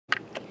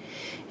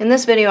In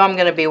this video I'm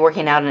going to be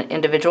working out an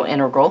individual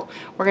integral.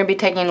 We're going to be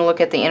taking a look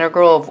at the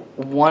integral of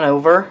 1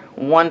 over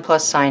 1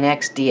 plus sine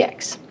x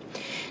dx.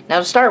 Now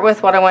to start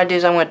with, what I want to do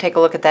is I'm going to take a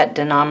look at that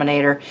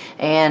denominator,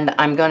 and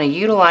I'm going to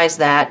utilize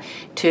that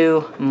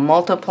to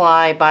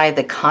multiply by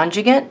the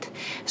conjugate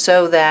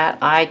so that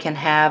I can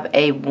have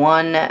a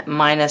 1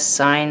 minus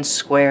sine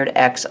squared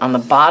x on the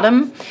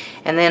bottom,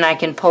 and then I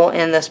can pull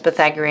in this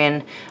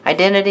Pythagorean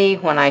identity.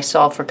 When I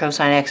solve for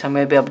cosine x, I'm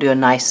going to be able to do a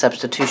nice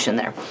substitution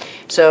there.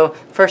 So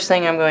first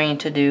thing I'm going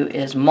to do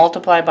is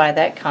multiply by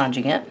that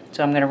conjugate.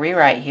 So I'm going to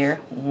rewrite here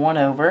 1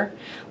 over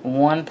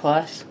 1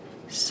 plus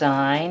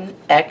sine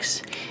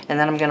x, and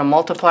then I'm going to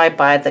multiply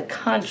by the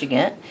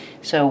conjugate,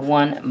 so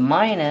 1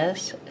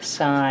 minus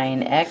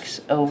sine x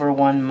over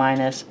 1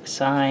 minus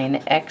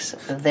sine x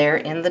there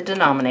in the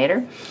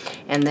denominator,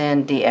 and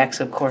then dx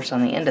of course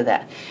on the end of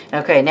that.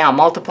 Okay, now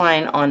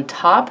multiplying on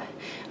top,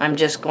 I'm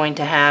just going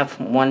to have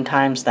 1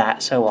 times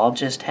that, so I'll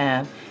just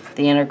have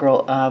the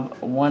integral of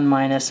 1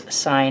 minus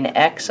sine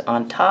x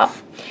on top.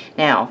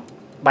 Now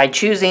by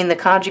choosing the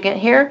conjugate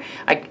here,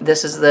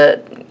 this is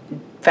the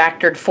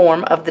factored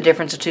form of the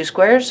difference of two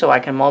squares, so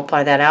I can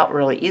multiply that out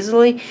really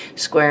easily,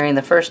 squaring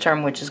the first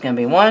term, which is going to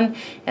be 1,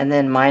 and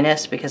then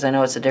minus, because I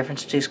know it's the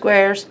difference of two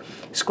squares,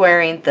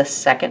 squaring the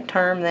second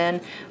term, then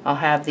I'll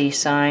have the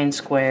sine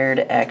squared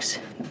x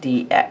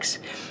dx.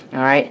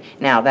 Alright,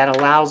 now that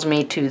allows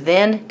me to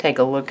then take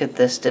a look at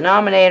this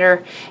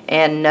denominator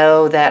and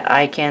know that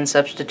I can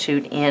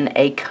substitute in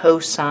a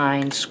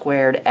cosine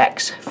squared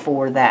x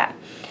for that.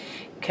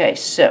 Okay,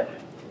 so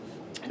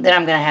then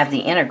I'm going to have the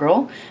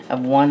integral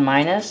of 1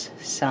 minus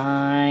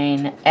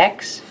sine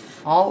x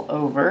all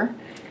over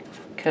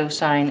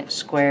cosine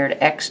squared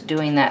x,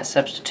 doing that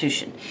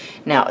substitution.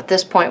 Now at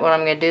this point what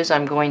I'm going to do is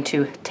I'm going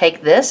to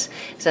take this,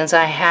 since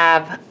I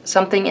have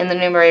something in the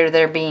numerator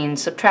there being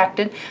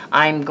subtracted,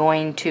 I'm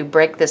going to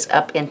break this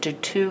up into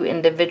two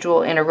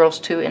individual integrals,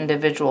 two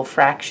individual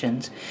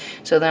fractions.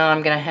 So then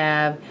I'm going to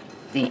have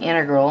the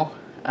integral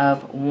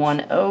of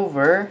 1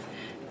 over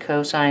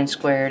cosine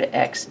squared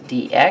x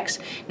dx.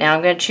 Now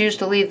I'm going to choose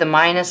to leave the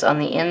minus on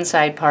the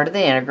inside part of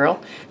the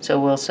integral, so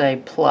we'll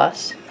say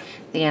plus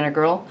the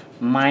integral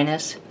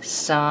minus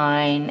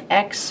sine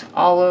x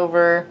all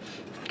over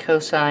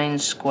cosine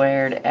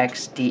squared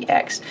x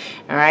dx.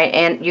 Alright,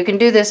 and you can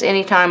do this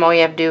anytime. All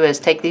you have to do is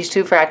take these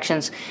two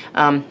fractions,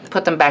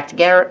 put them back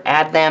together,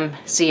 add them,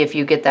 see if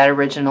you get that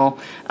original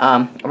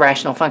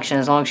rational function.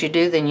 As long as you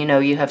do, then you know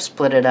you have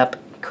split it up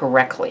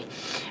correctly.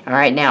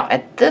 Alright, now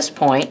at this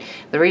point,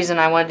 the reason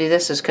I want to do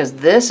this is because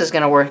this is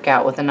going to work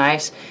out with a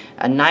nice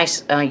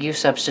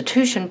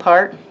u-substitution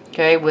part,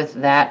 okay, with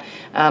that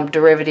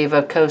derivative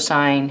of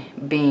cosine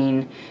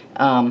being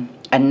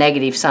a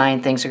negative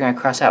sign. Things are going to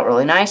cross out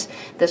really nice.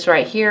 This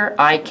right here,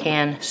 I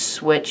can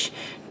switch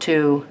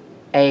to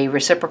a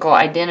reciprocal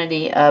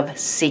identity of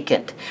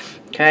secant.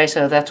 Okay,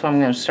 so that's what I'm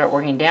going to start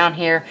working down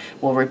here.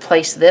 We'll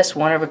replace this.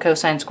 1 over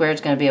cosine squared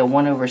is going to be a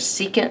 1 over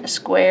secant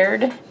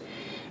squared.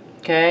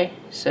 Okay,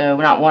 so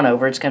not 1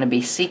 over, it's going to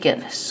be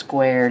secant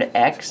squared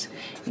x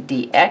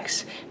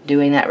dx,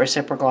 doing that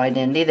reciprocal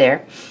identity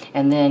there.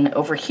 And then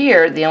over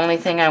here, the only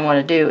thing I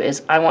want to do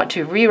is I want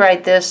to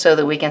rewrite this so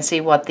that we can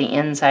see what the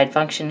inside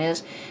function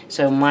is.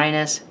 So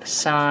minus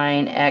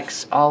sine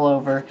x all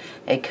over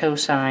a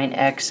cosine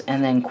x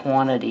and then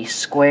quantity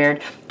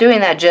squared. Doing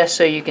that just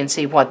so you can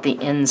see what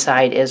the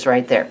inside is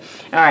right there.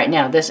 Alright,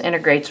 now this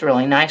integrates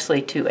really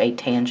nicely to a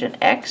tangent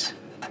x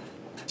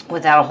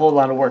without a whole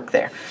lot of work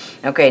there.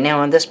 Okay, now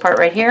on this part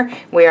right here,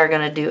 we are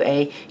going to do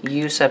a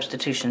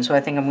u-substitution. So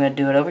I think I'm going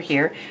to do it over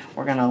here.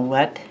 We're going to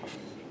let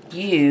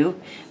u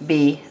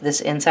be this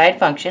inside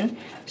function.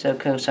 So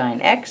cosine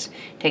x,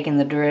 taking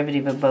the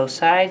derivative of both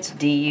sides,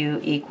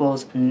 du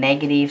equals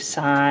negative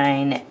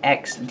sine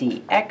x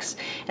dx.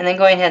 And then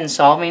going ahead and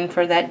solving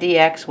for that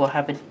dx, we'll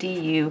have a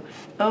du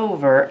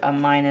over a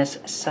minus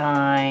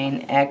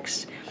sine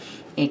x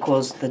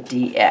equals the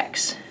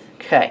dx.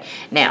 Okay,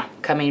 now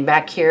coming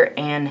back here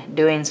and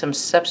doing some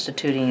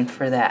substituting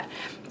for that.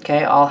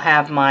 Okay, I'll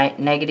have my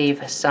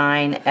negative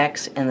sine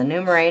x in the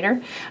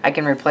numerator. I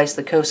can replace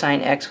the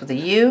cosine x with a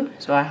u,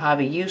 so I have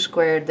a u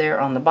squared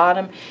there on the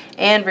bottom,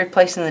 and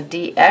replacing the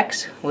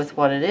dx with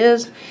what it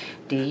is,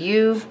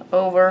 du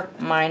over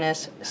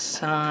minus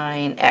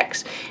sine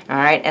x.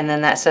 Alright, and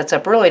then that sets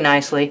up really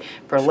nicely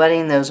for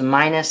letting those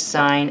minus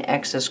sine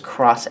x's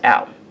cross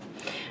out.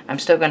 I'm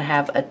still going to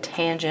have a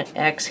tangent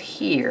x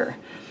here.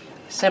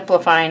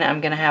 Simplifying, I'm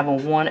going to have a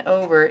 1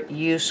 over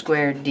u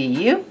squared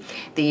du.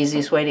 The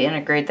easiest way to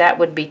integrate that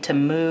would be to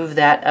move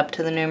that up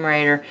to the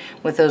numerator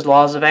with those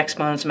laws of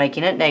exponents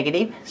making it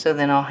negative. So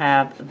then I'll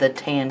have the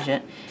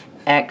tangent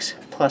x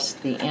plus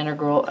the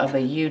integral of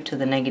a u to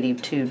the negative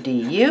 2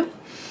 du.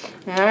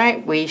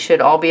 Alright, we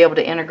should all be able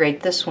to integrate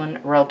this one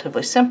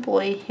relatively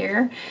simply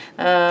here.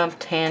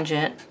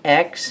 Tangent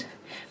x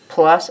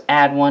plus,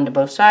 add 1 to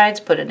both sides,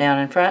 put it down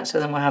in front, so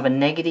then we'll have a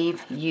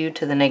negative u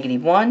to the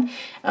negative 1. We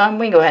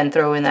can go ahead and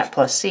throw in that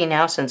plus c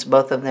now since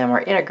both of them are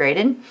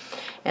integrated.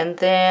 And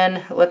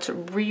then let's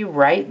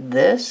rewrite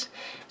this.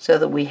 so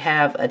that we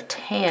have a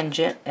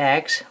tangent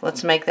x.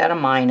 Let's make that a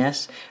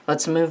minus.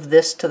 Let's move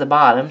this to the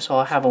bottom, so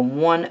I'll have a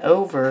 1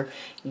 over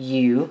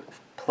u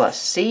plus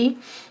c.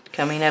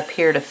 Coming up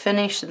here to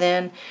finish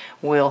then,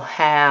 we'll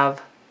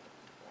have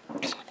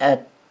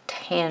a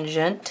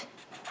tangent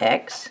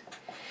x.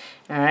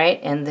 Alright,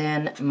 and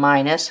then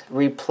minus,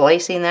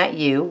 replacing that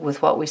u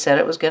with what we said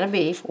it was going to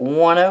be,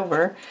 1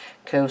 over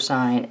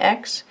cosine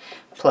x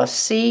plus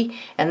c,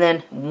 and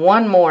then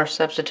one more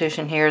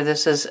substitution here.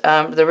 This is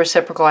the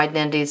reciprocal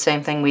identity, the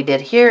same thing we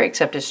did here,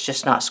 except it's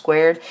just not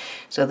squared.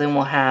 So then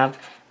we'll have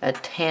a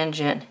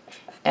tangent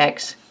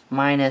x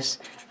minus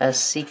a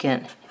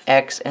secant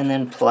x, and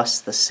then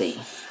plus the c.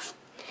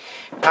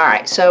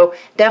 Alright, so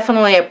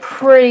definitely a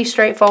pretty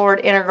straightforward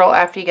integral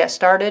after you get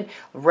started,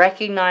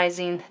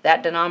 recognizing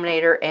that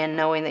denominator and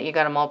knowing that you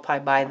got to multiply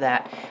by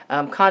that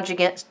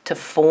conjugate to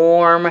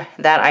form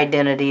that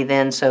identity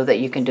then, so that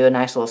you can do a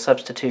nice little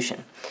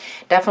substitution.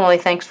 Definitely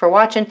thanks for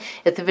watching.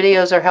 If the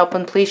videos are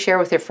helping, please share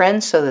with your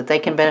friends so that they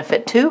can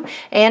benefit too,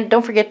 and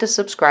don't forget to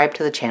subscribe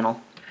to the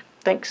channel.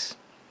 Thanks.